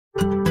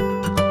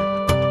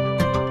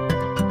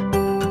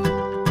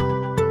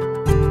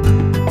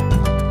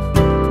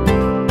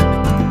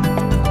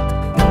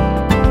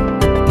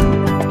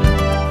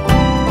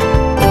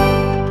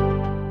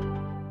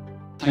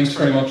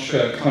very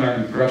much, Conor,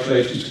 and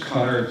congratulations to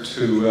Conor,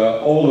 to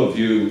all of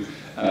you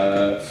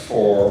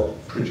for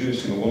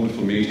producing a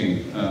wonderful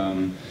meeting.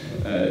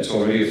 It's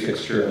already a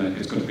fixture and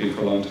it's going to be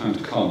for a long time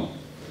to come.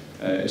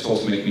 It's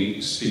also making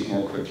me speak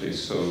more quickly,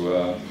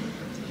 so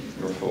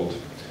your fault.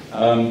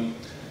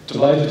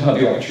 Delighted to have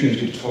the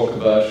opportunity to talk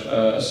about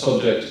a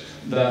subject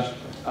that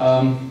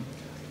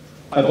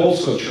I've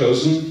also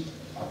chosen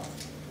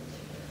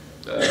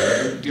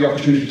the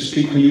opportunity to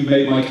speak when you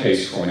made my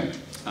case for me.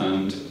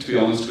 And to be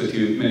honest with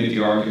you, many of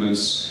the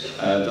arguments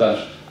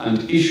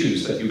and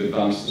issues that you've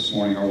advanced this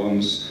morning are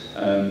ones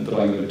that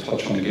I'm going to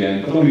touch on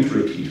again, but only to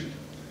repeat.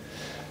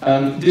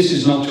 This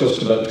is not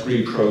just about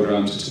degree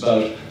programs, it's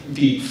about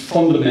the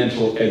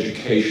fundamental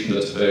education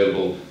that's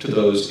available to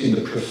those in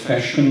the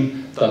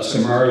profession that's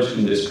emerged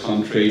in this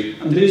country,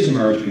 and it is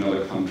emerging in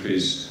other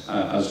countries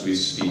as we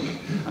speak,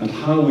 and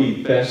how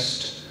we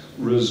best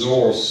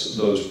resource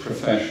those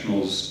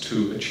professionals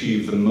to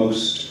achieve the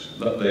most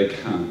that they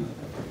can.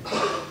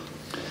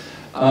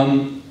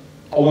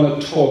 I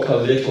want to talk a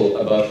little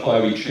about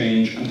why we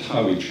change and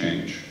how we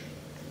change.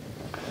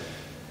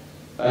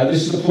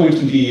 This is the point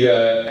in the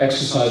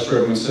exercise where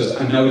everyone says,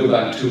 and now we go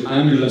back to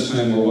ambulance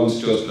men were once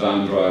just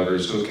van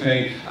drivers,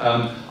 okay?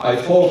 I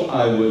thought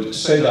I would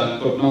say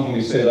that, but not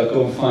only say that,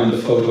 go and find a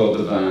photo of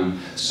the van.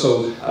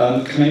 So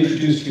can I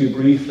introduce to you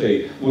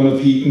briefly one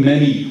of the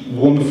many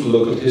wonderful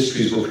local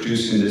histories we're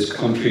producing in this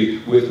country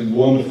with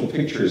wonderful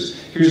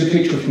pictures. Here's a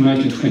picture from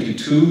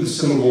 1922, the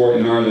Civil War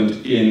in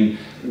Ireland in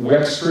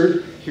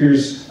Wexford.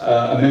 Here's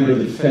a member of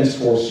the Defence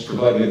Forces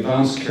providing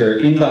advanced care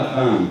in that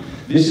van.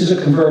 This is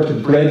a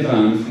converted bread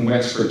van from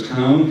Wexford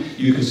town.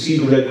 You can see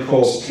the Red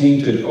Cross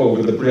painted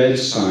over the bread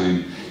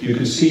sign. You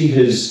can see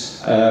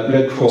his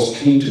Red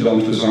Cross painted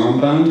onto his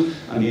armband,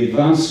 and the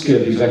advanced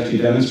skill he's actually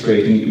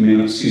demonstrating, you may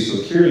not see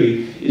so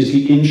clearly, is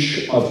the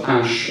inch of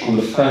ash on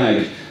the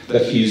fag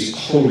that he's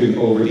holding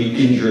over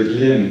the injured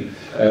limb,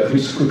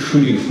 which is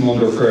protruding from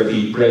under where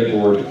the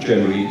breadboard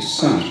generally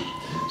sat.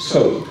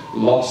 So,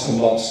 lots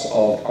and lots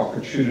of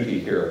opportunity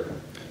here.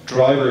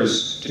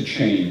 Drivers to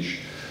change.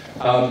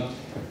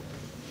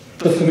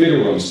 The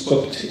familiar ones,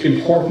 but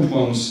important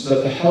ones,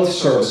 that the health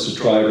services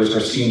drivers are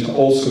seen to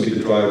also be the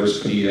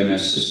drivers for the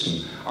EMS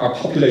system. Our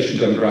population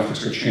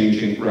demographics are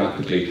changing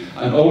rapidly.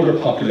 An older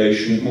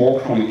population, more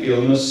chronic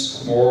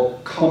illness, more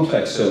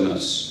complex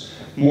illness,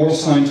 more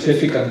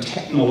scientific and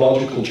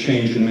technological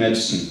change in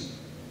medicine,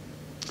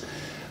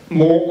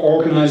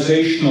 more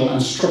organisational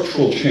and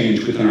structural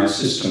change within our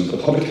system. The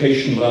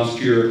publication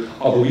last year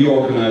of a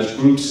reorganised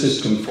group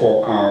system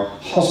for our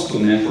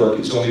hospital network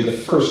is only the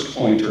first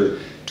pointer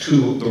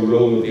to the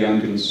role of the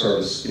ambulance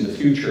service in the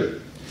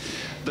future.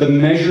 The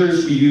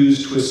measures we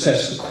use to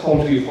assess the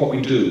quality of what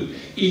we do.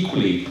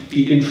 Equally,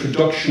 the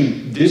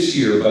introduction this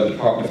year by the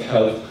Department of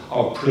Health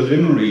of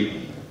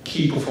preliminary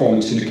key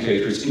performance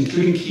indicators,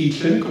 including key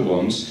clinical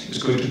ones,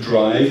 is going to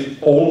drive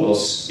all of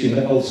us in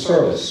the health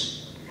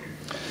service.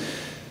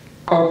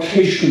 Our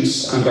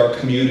patients and our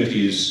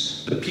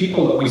communities, the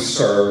people that we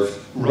serve,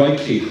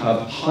 rightly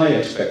have high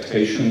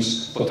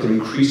expectations, but they're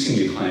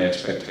increasingly high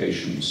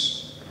expectations.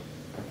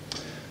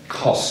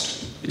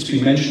 Cost. It's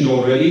been mentioned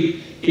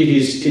already. It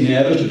is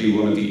inevitably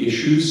one of the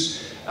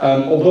issues.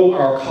 Although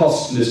our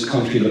costs in this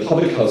country in the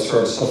public health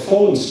service have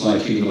fallen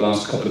slightly in the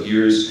last couple of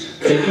years,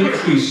 they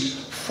increased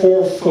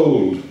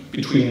fourfold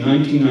between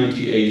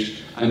 1998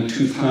 and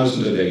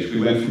 2008.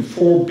 We went from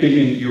 4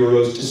 billion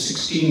euros to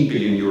 16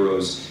 billion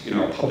euros in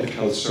our public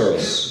health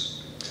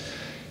service.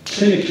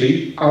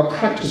 Clinically, our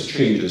practice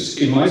changes.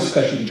 In my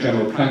specialty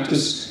general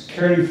practice,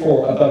 caring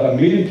for about 1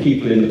 million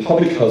people in the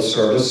public health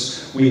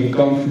service, we have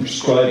gone from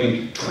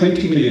prescribing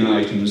 20 million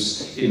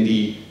items in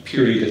the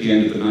period at the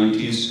end of the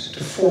 90s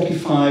to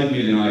 45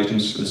 million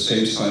items for the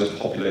same size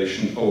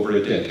population over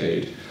a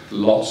decade.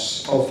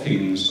 Lots of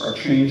things are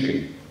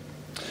changing.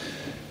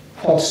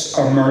 What's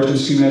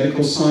emergency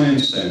medical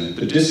science then?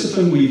 The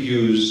discipline we've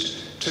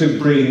used to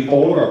bring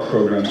all of our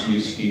programs in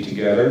UCD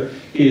together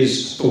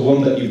is the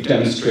one that you've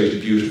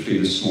demonstrated beautifully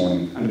this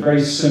morning. And a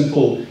very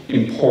simple,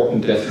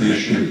 important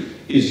definition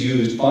is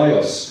used by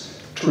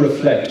us to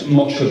reflect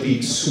much of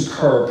the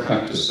superb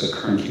practice that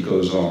currently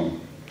goes on.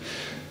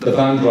 The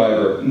van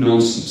driver,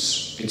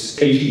 nonsense.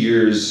 It's 80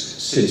 years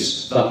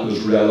since that was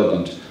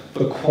relevant.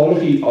 The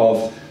quality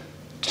of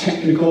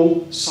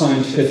technical,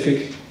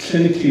 scientific,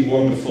 clinically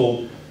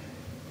wonderful,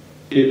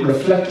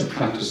 reflective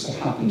practice that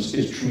happens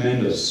is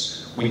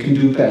tremendous. We can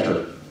do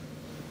better.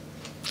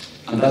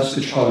 And that's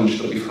the challenge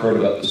that we've heard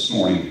about this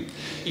morning.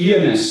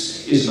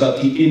 EMS is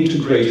about the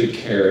integrated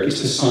care.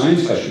 It's the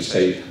science, I should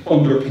say,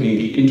 underpinning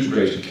the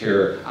integrated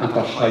care at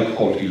that high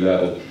quality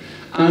level.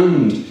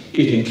 And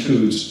it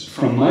includes,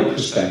 from my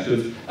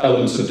perspective,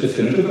 elements of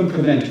definitive and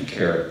preventive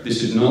care.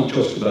 This is not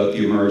just about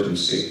the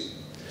emergency.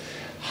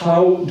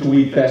 How do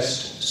we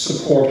best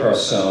support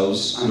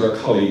ourselves and our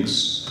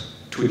colleagues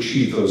to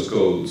achieve those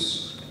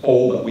goals?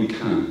 All that we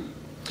can.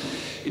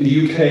 In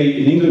the UK,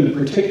 in England in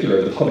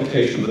particular, the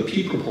publication of the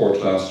PEAK report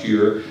last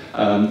year,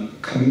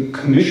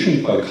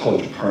 commissioned by the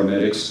College of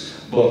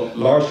Paramedics, but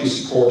largely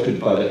supported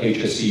by the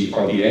HSE,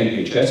 or the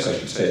NHS, I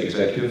should say,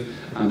 executive,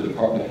 and the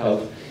Department of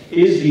Health,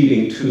 is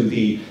leading to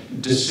the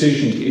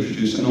decision to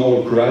introduce an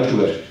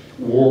all-graduate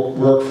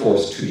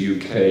workforce to the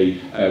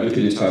UK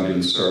within its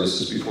ambulance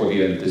services before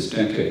the end of this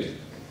decade.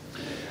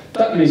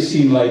 That may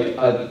seem like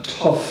a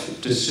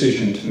tough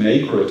decision to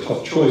make, or a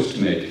tough choice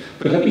to make,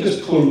 but let me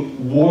just pull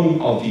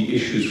one of the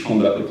issues from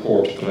that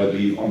report that I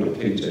believe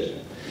underpins it.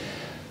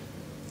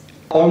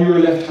 On your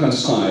left-hand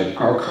side,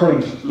 our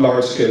current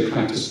large-scale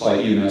practice by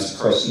EMS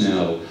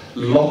personnel,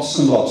 lots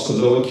and lots of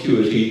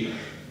low-acuity,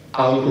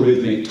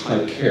 algorithmic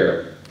type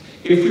care.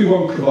 If we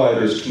want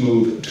providers to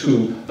move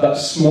to that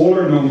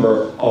smaller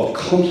number of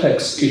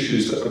complex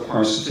issues that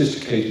require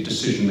sophisticated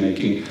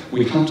decision-making,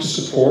 we have to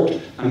support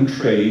and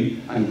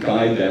train and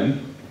guide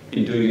them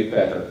in doing it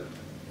better.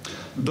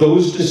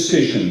 Those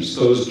decisions,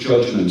 those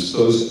judgments,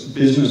 those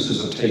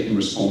businesses of taking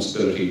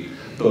responsibility,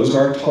 those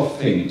are tough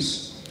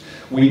things.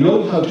 We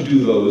know how to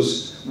do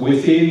those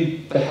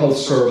within the health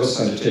service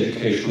and its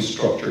educational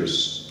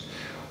structures.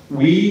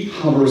 We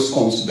have a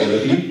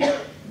responsibility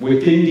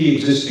within the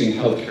existing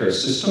healthcare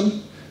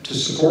system to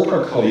support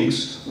our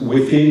colleagues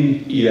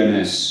within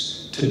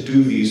EMS to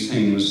do these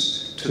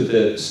things to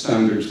the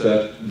standards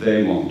that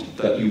they want,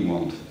 that you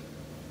want.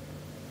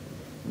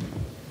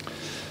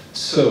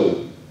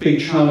 So,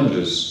 big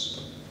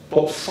challenges,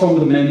 but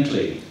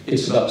fundamentally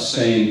it's about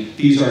saying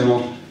these are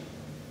not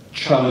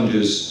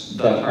challenges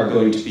that are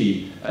going to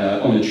be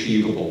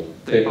unachievable.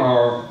 They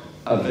are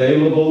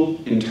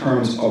available in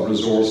terms of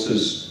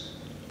resources.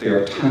 They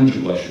are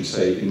tangible, I should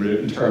say,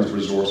 in terms of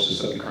resources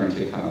that we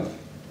currently have.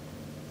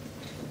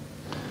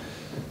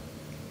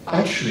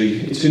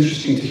 Actually, it's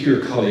interesting to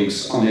hear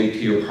colleagues on AP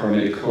or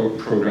paramedic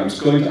programs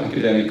going to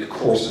academic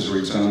courses or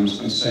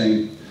exams and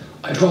saying,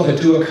 I'd rather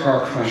do a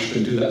car crash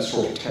than do that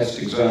sort of test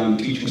exam,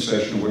 teaching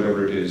session, or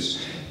whatever it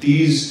is.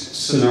 These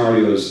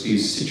scenarios,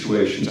 these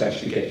situations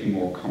actually get you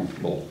more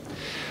comfortable.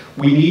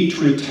 We need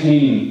to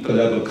retain the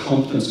level of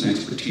competence and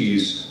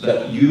expertise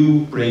that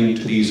you bring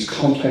to these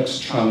complex,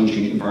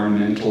 challenging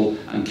environmental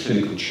and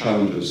clinical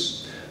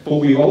challenges. But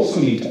we also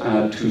need to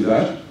add to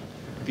that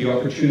the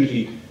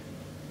opportunity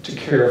to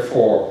care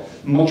for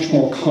much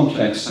more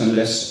complex and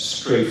less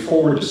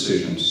straightforward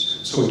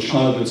decisions. So a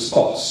child with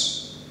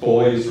spots,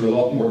 boys, there are a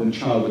lot more than a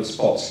child with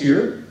spots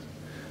here,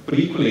 but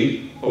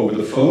equally over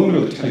the phone or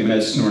the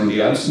telemedicine or in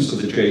the absence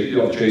of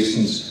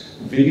Jason's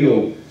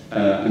video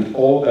and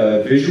all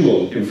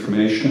visual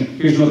information,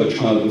 here's another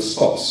child with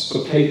spots.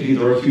 But patently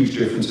there are huge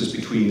differences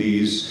between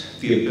these.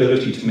 The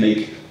ability to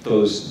make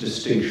those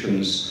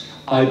distinctions,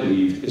 I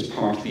believe, is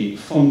part of the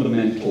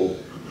fundamental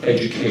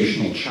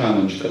educational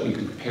challenge that we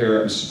can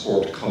prepare and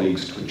support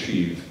colleagues to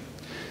achieve.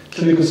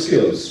 Clinical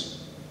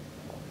skills.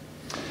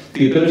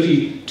 The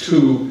ability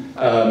to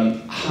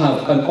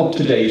have an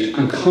up-to-date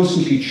and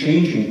constantly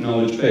changing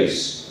knowledge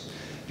base.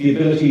 The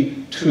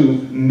ability to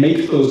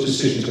make those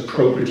decisions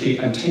appropriately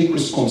and take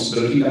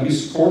responsibility and be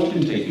supported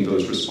in taking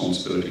those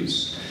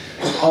responsibilities.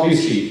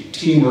 Obviously,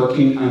 team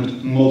working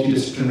and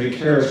multidisciplinary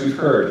care, as we've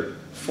heard,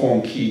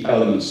 form key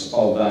elements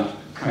of that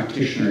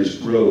practitioner's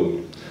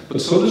role.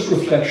 But so does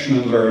reflection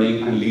and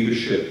learning and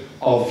leadership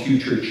of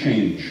future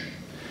change.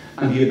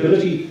 And the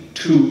ability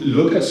to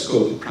look at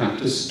scope of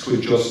practice, to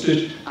adjust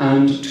it,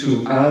 and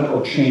to add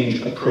or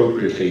change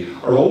appropriately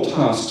are all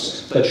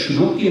tasks that should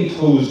not be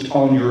imposed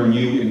on your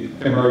new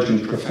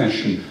emerging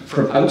profession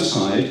from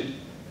outside,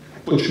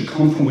 but should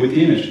come from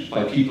within it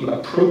by people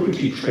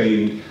appropriately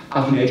trained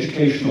at an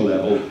educational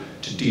level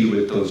to deal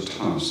with those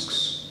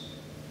tasks.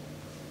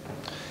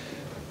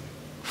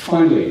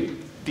 Finally,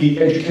 the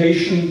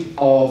education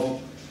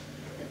of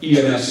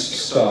EMS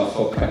staff,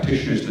 of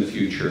practitioners in the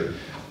future,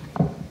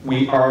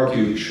 we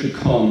argue should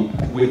come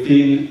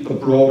within the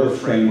broader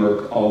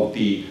framework of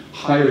the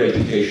higher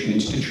education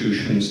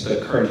institutions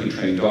that currently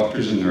train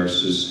doctors and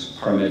nurses,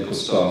 paramedical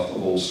staff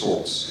of all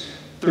sorts.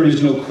 There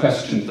is no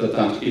question that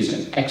that is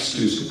an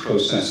exclusive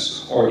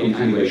process or in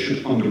any way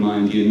should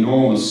undermine the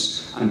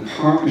enormous and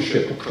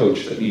partnership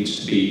approach that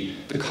needs to be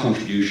the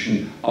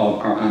contribution of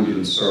our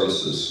ambulance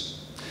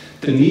services.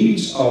 The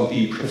needs of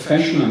the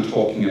profession I'm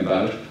talking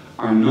about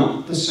are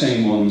not the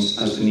same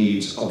ones as the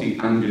needs of the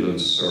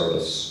ambulance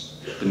service.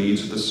 The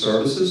needs of the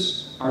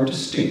services are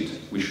distinct.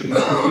 We shouldn't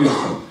confuse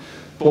them.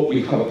 But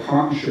we have a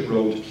partnership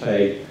role to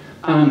play,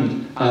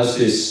 and as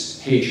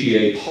this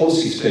HEA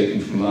policy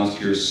statement from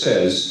last year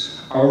says,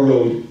 the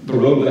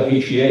role of the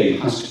HEA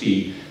has to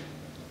be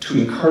to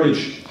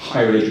encourage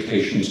higher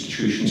education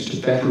institutions to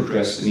better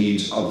address the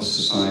needs of the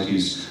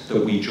societies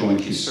that we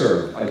jointly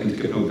serve. I can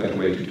think of no better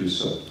way to do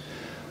so.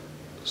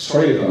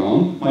 Sorry I've gone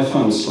on. My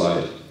final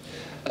slide.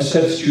 A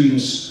set of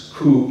students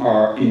who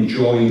are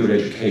enjoying their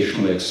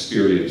educational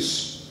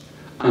experience.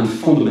 And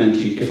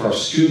fundamentally, if our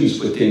students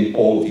within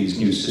all of these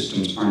new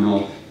systems are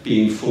not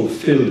being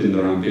fulfilled in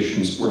their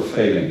ambitions, we're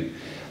failing.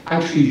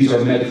 Actually, these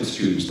are medical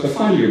students. They're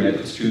final year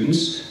medical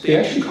students. They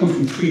actually come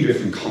from 3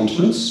 different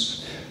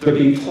continents. They're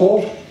being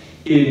taught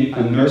in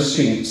a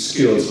nursing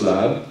skills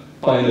lab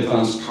by an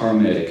advanced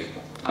paramedic.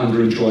 and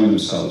are enjoying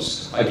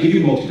themselves. I give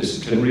you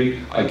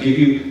multidisciplinary, I give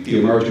you the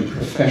emerging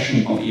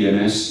profession of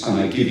EMS, and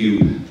I give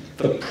you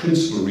the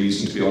principal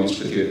reason, to be honest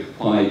with you,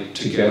 why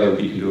together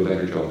we can do a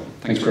better job.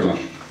 Thanks very much.